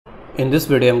In this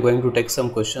video, I'm going to take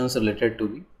some questions related to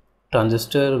the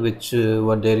transistor which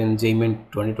were there in JEE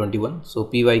 2021. So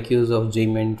PYQs of JEE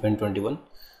 2021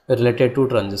 related to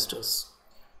transistors.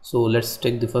 So let's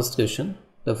take the first question.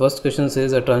 The first question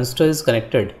says a transistor is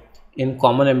connected in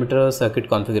common emitter circuit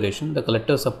configuration. The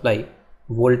collector supply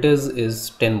voltage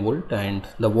is 10 volt and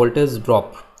the voltage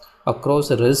drop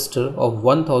across a resistor of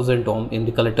 1000 ohm in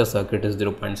the collector circuit is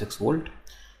 0.6 volt.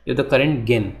 If the current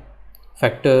gain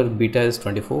factor beta is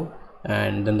 24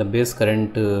 and then the base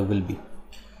current will be.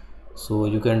 So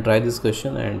you can try this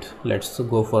question and let's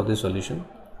go for the solution.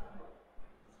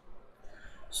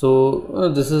 So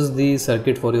this is the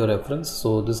circuit for your reference.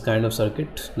 So this kind of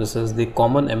circuit, this is the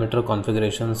common emitter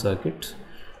configuration circuit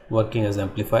working as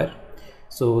amplifier.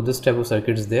 So this type of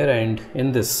circuit is there, and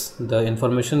in this the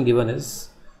information given is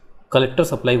collector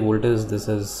supply voltage. This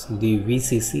is the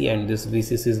VCC and this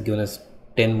VCC is given as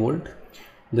 10 volt.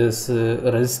 This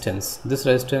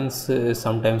resistance is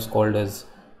sometimes called as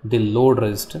the load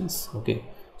resistance. Okay,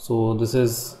 so this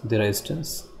is the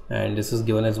resistance and this is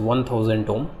given as 1000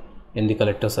 ohm in the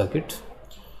collector circuit,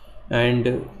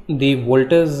 and the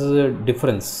voltage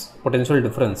difference, potential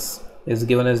difference, is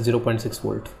given as 0.6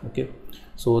 volt. Okay,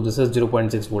 so this is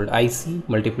 0.6 volt. IC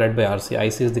multiplied by RC.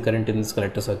 IC is the current in this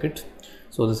collector circuit,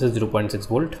 so this is 0.6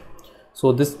 volt.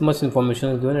 So this much information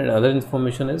is given, and other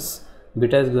information is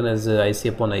beta is given as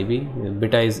IC upon IB.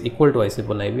 Beta is equal to IC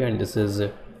upon IB, and this is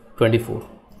 24.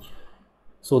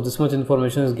 So this much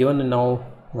information is given, and now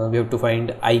we have to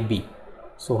find IB.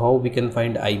 So how we can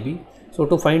find IB? So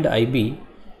to find IB,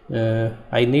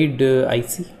 I need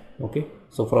IC. Okay,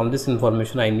 so from this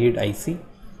information I need IC,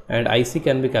 and IC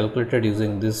can be calculated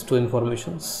using these two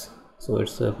informations. So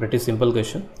it's a pretty simple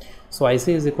question. So IC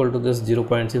is equal to this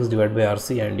 0.6 divided by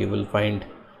RC, and you will find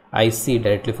IC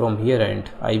directly from here, and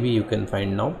IB you can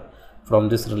find now from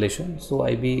this relation. So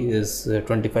IB is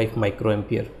 25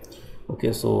 microampere.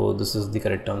 Okay, so this is the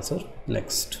correct answer.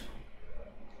 Next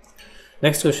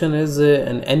question is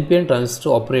an NPN transistor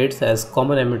operates as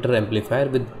common emitter amplifier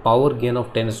with power gain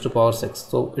of 10 to the power 6.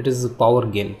 So it is power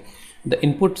gain. The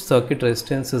input circuit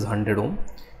resistance is 100 ohm,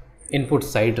 input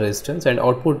side resistance, and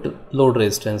output load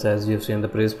resistance, as we have seen in the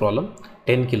previous problem,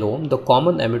 10 kilo ohm. The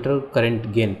common emitter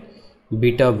current gain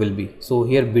beta will be. So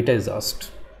here beta is asked.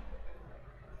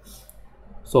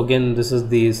 So again, this is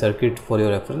the circuit for your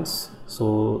reference.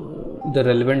 So the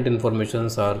relevant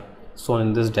informations are shown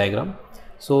in this diagram.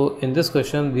 So in this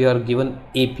question we are given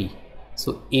AP.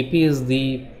 So AP is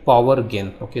the power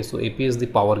gain. Okay, so AP is the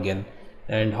power gain,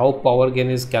 and how power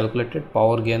gain is calculated?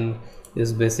 Power gain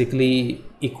is basically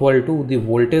equal to the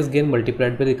voltage gain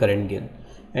multiplied by the current gain,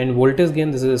 and voltage gain,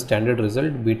 this is a standard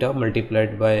result, beta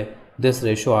multiplied by this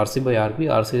ratio RC by RB.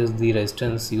 RC is the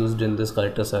resistance used in this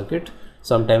collector circuit,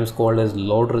 sometimes called as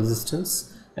load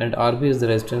resistance, and RB is the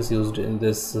resistance used in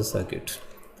this circuit,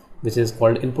 which is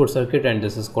called input circuit, and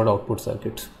this is called output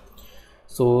circuit.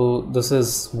 So this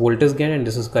is voltage gain and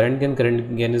this is current gain.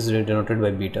 Current gain is denoted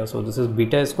by beta. So this is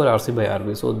beta square RC by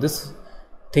RB. So this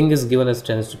thing is given as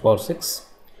 10 to the power 6.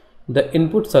 The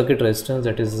input circuit resistance,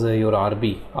 that is your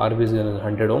RB is given as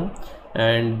 100 ohm,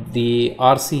 and the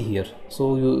RC here.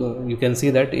 So you can see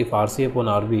that if RC upon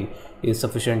RB is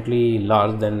sufficiently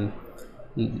large, then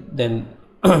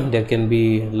there can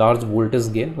be large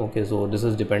voltage gain. Okay, so this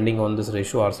is depending on this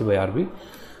ratio RC by RB.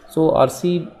 So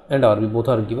RC and RB both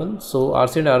are given. So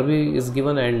RC and RB is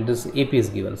given, and this AP is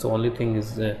given. So only thing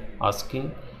is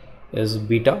asking is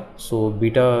beta. So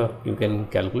beta you can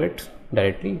calculate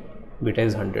directly. Beta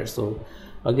is 100. So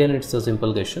again, it's a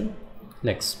simple question.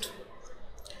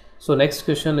 So next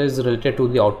question is related to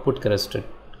the output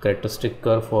characteristic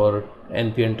curve for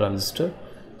NPN transistor.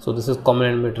 So this is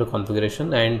common emitter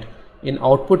configuration, and in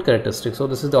output characteristic, so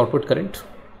this is the output current.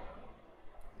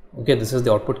 Okay, this is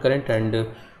the output current, and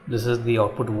this is the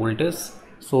output voltage.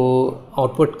 So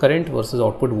output current versus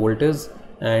output voltage,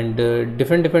 and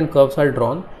different curves are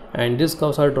drawn, and these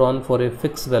curves are drawn for a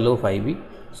fixed value of IB.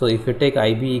 So if you take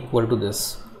IB equal to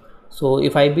this, so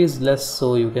if IB is less,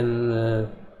 so you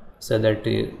can say that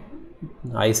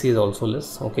IC is also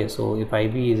less. Okay, so if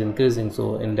IB is increasing,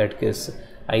 so in that case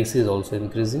IC is also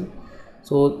increasing.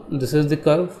 So this is the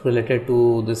curve related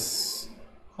to this.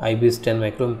 IB is 10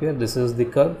 microampere. This is the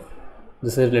curve.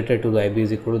 This is related to the IB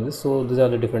is equal to this. So these are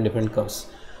the different curves.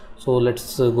 So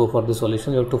let's go for the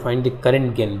solution. You have to find the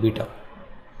current gain beta.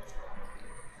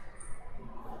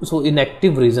 So in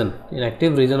active region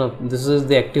of this is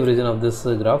the active region of this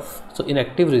graph. So in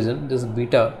active region, this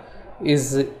beta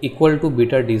is equal to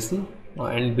beta DC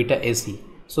and beta AC.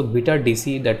 So beta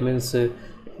DC, that means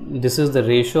this is the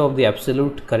ratio of the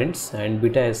absolute currents, and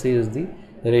beta AC is the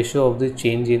ratio of the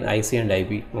change in IC and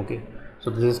IB. Okay, So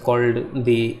this is called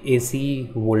the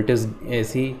AC voltage,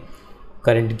 AC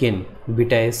current gain,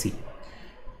 beta AC.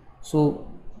 So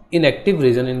in active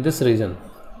region, in this region,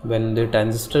 when the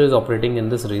transistor is operating in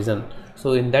this region,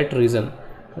 so in that region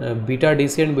beta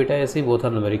DC and beta AC both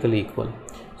are numerically equal.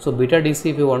 So beta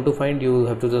DC, if you want to find, you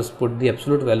have to just put the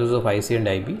absolute values of IC and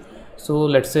IB. So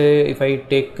let's say if I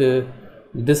take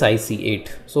this IC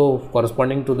 8, so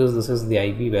corresponding to this is the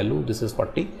IB value, this is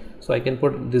 40. So I can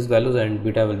put these values and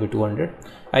beta will be 200.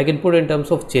 I can put in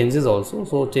terms of changes also.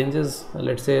 So changes,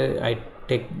 let's say I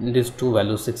take these two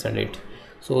values 6 and 8.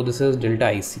 So this is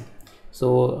delta IC.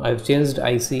 So I've changed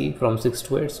IC from 6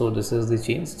 to 8. So this is the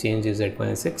change is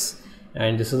 8.6,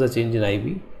 and this is the change in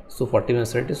IB. So 40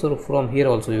 minus 30. So from here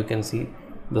also you can see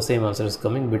the same answer is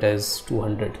coming. Beta is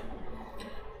 200.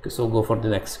 Okay, so go for the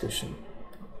next question.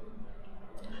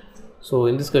 So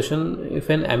in this question, if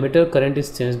an emitter current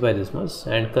is changed by this much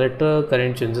and collector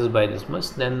current changes by this much,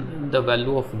 then the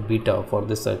value of beta for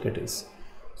this circuit is.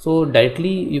 So directly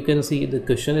you can see the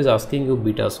question is asking you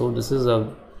beta. So this is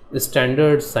a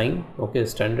standard sign, okay,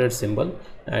 standard symbol,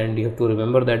 and you have to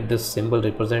remember that this symbol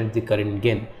represents the current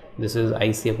gain. This is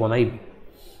IC upon IB.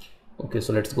 Okay,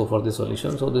 so let's go for the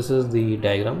solution. So this is the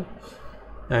diagram,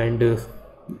 and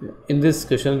in this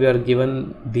question we are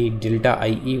given the delta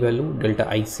IE value, delta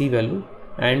IC value,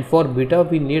 and for beta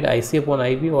we need IC upon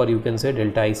IB, or you can say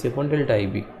delta IC upon delta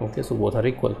IB. Okay, so both are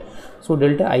equal. So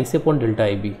delta IC upon delta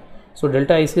IB. So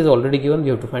delta IC is already given,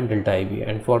 you have to find delta IB,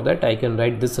 and for that I can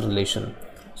write this relation.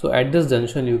 So at this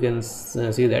junction you can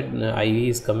see that IE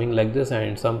is coming like this,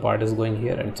 and some part is going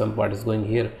here and some part is going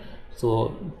here.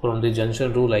 So from the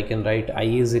junction rule I can write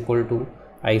IE is equal to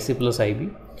IC plus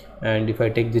IB, and if I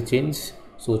take the change,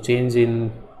 so change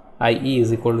in IE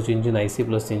is equal to change in IC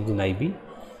plus change in IB.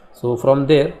 So from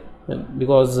there,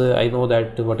 because I know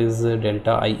that what is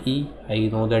delta IE, I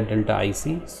know that delta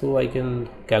IC, so I can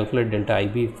calculate delta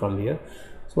IB from here.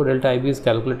 So delta IB is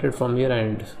calculated from here,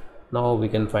 and now we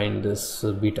can find this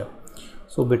beta.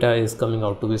 So beta is coming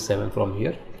out to be 7 from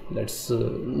here. Let's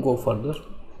go further.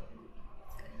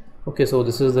 Okay, so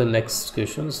this is the next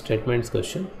question, statements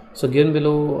question. So given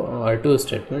below are two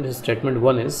statements. Statement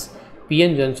 1 is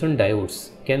PN junction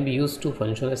diodes can be used to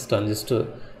function as transistor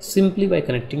simply by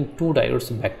connecting two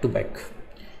diodes back to back,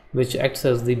 which acts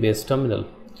as the base terminal.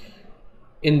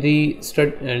 In the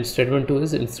statement 2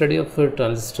 is, in study of a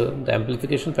transistor, the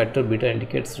amplification factor beta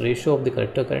indicates ratio of the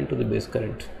collector current to the base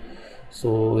current.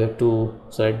 So we have to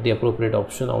select the appropriate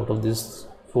option out of these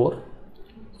 4.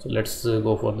 So let's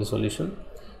go for the solution.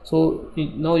 So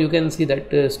now you can see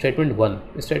that statement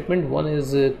 1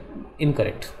 is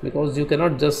incorrect, because you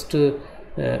cannot just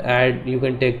add, you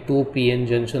can take two PN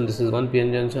junction, this is one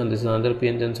PN junction, this is another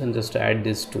PN junction, just add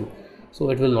these two.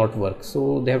 So it will not work.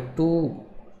 So they have to,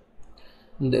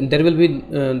 there will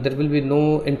be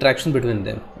no interaction between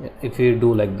them if you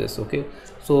do like this. Okay,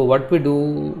 so what we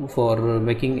do for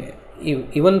making,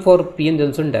 even for PN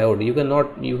junction diode,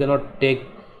 you cannot take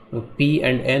P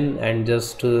and N and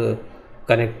just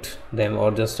connect them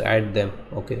or just add them.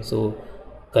 Okay, so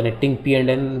connecting P and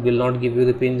N will not give you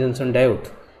the PN junction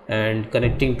diode, and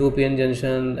connecting two PN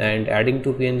junction and adding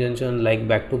two PN junction like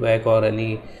back to back or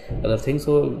any other thing,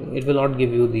 so it will not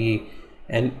give you the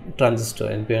transistor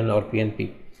NPN or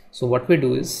PNP. So what we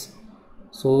do is,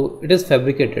 so it is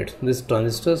fabricated, these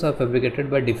transistors are fabricated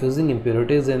by diffusing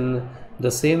impurities in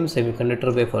the same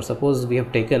semiconductor wafer. Suppose we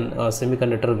have taken a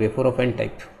semiconductor wafer of N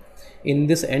type. In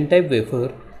this N type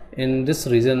wafer, in this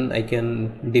region I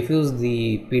can diffuse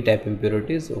the P type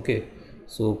impurities. Okay,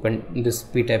 so this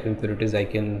P type impurities I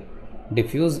can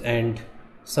diffuse, and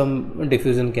some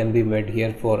diffusion can be made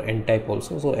here for N type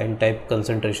also. So N type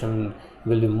concentration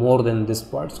will be more than this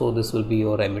part. So this will be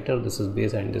your emitter, this is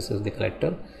base, and this is the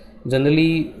collector.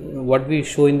 Generally what we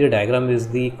show in the diagram is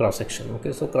the cross section.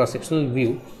 Okay, so cross sectional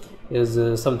view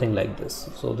is something like this.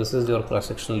 So this is your cross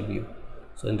sectional view.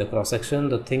 So in the cross section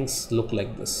the things look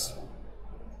like this.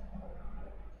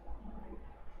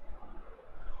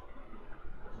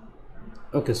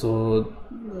 Okay, so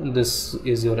this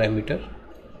is your emitter.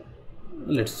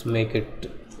 Let's make it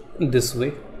this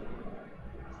way.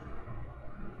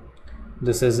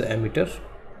 This is emitter,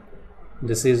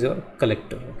 this is your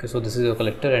collector. Okay, so this is your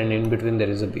collector, and in between there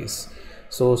is a base.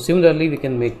 So similarly we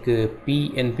can make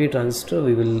PNP transistor.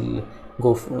 We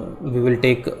will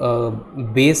take a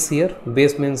base here.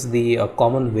 Base means the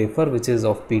common wafer which is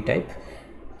of P type.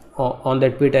 On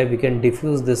that P type we can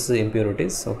diffuse this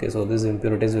impurities. Okay, so these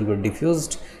impurities will be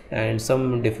diffused, and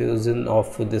some diffusion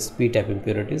of this P type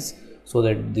impurities, so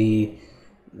that the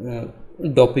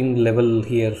doping level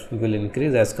here will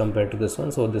increase as compared to this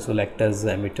one. So this will act as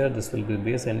emitter, this will be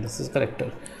base, and this is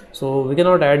collector. So we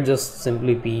cannot add just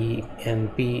simply P and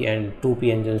two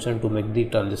PN junction to make the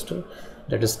transistor.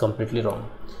 That is completely wrong.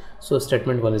 So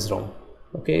statement 1 is wrong.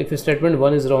 Okay, if statement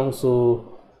 1 is wrong,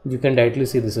 so you can directly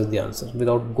see this is the answer.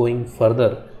 Without going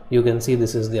further, you can see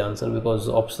this is the answer because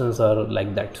options are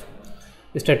like that.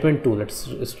 Statement 2, let's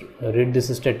read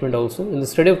this statement also. In the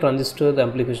study of transistor, the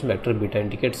amplification vector beta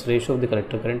indicates ratio of the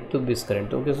collector current to this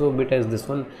current. Okay, so beta is this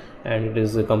one and it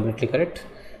is completely correct.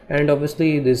 And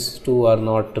obviously these two are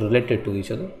not related to each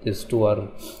other. These two are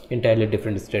entirely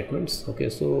different statements. Okay,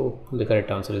 so the correct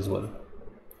answer is 1.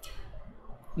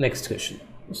 Next question.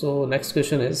 So next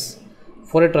question is,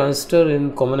 for a transistor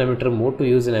in common emitter mode to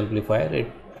use an amplifier, it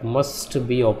must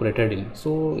be operated in.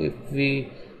 So if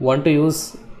we want to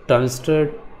use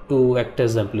transistor to act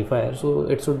as amplifier, so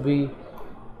it should be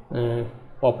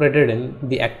operated in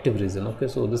the active region. Okay,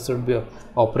 so this should be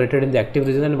operated in the active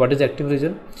region. And what is active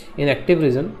region? In active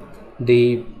region,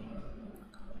 the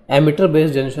emitter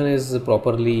base junction is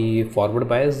properly forward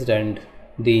biased and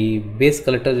the base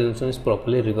collector junction is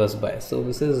properly reverse biased. So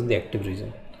this is the active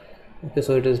region. Okay,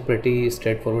 so it is pretty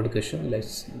straightforward question.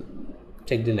 Let's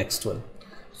check the next one.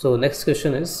 So next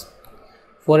question is,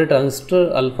 for a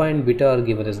transistor, alpha and beta are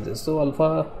given as this. So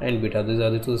alpha and beta, these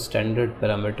are the two standard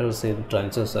parameters in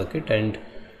transistor circuit, and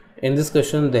in this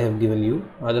question they have given you.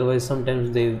 Otherwise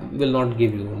sometimes they will not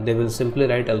give you, they will simply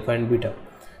write alpha and beta.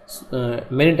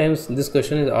 Many times this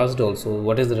question is asked also,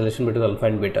 what is the relation between alpha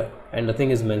and beta, and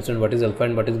nothing is mentioned what is alpha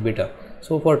and what is beta.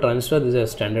 So for transistor these are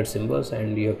standard symbols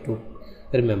and you have to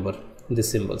remember these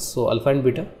symbols. So alpha and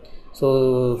beta,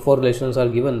 so 4 relations are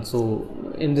given.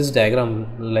 So in this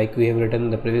diagram, like we have written in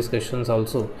the previous questions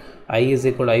also, I is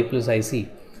equal to I plus IC,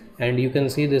 and you can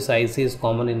see this IC is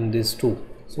common in these two.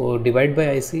 So divide by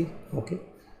IC. Okay,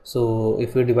 so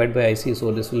if you divide by IC,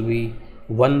 so this will be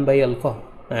 1 by alpha,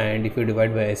 and if you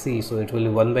divide by IC, so it will be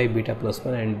 1 by beta plus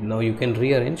 1. And now you can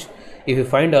rearrange. If you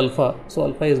find alpha, so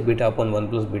alpha is beta upon 1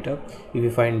 plus beta. If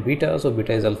you find beta, so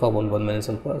beta is alpha upon 1 minus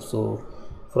alpha. So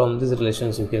from these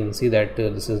relations you can see that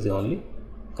this is the only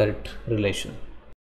correct relation.